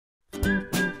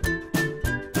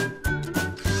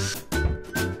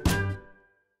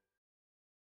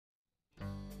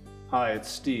Hi, it's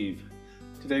Steve.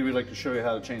 Today we'd like to show you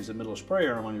how to change the middle spray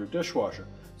arm on your dishwasher.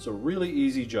 It's a really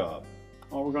easy job.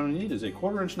 All we're going to need is a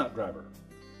 1/4" nut driver.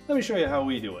 Let me show you how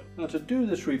we do it. Now to do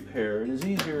this repair, it is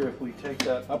easier if we take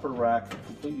that upper rack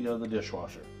completely out of the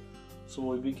dishwasher. So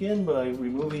we begin by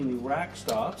removing the rack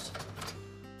stops.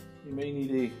 You may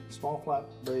need a small flat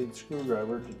blade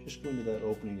screwdriver to just go into that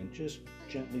opening and just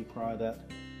gently pry that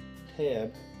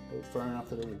tab out far enough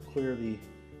that it will clear the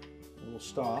little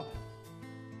stop.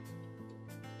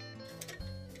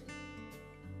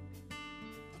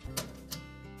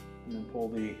 And then pull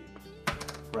the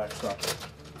rack stop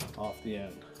off the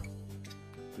end.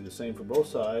 Do the same for both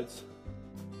sides.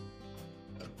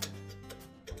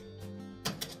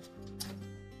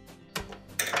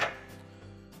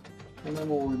 And then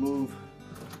we'll remove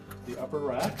the upper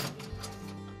rack.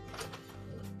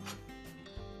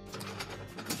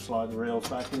 Slide the rails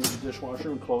back into the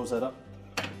dishwasher and close that up.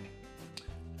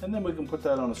 And then we can put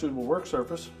that on a suitable work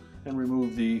surface and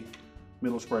remove the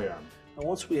middle spray arm. Now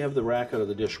once we have the rack out of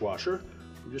the dishwasher,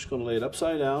 we're just going to lay it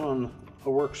upside down on a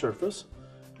work surface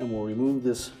and we'll remove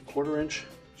this 1/4"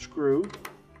 screw.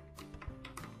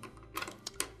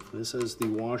 This has the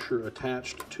washer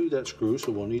attached to that screw,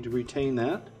 so we'll need to retain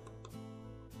that.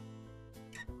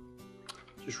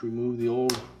 Just remove the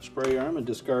old spray arm and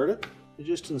discard it. And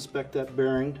just inspect that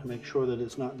bearing to make sure that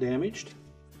it's not damaged.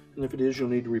 And if it is, you'll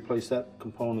need to replace that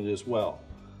component as well.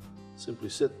 Simply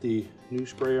sit the new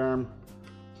spray arm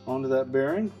onto that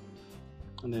bearing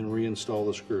and then reinstall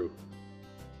the screw.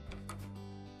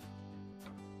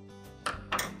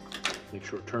 Make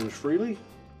sure it turns freely.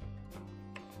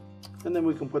 And then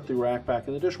we can put the rack back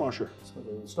in the dishwasher. So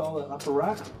to install that upper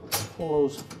rack, pull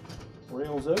those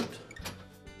rails out.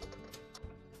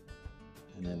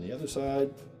 And then the other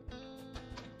side,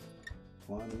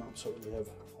 line them up so that we have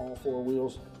all 4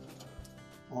 wheels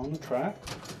on the track.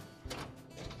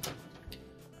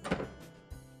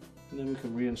 And then we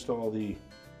can reinstall the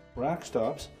rack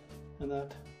stops, and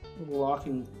that little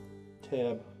locking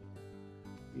tab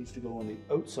needs to go on the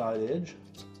outside edge.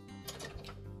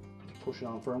 Push it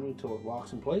on firmly until it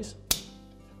locks in place.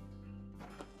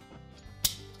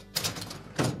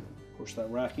 Push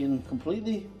that rack in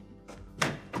completely.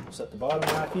 Set the bottom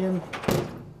rack in.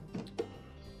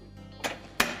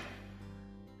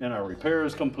 And our repair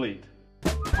is complete.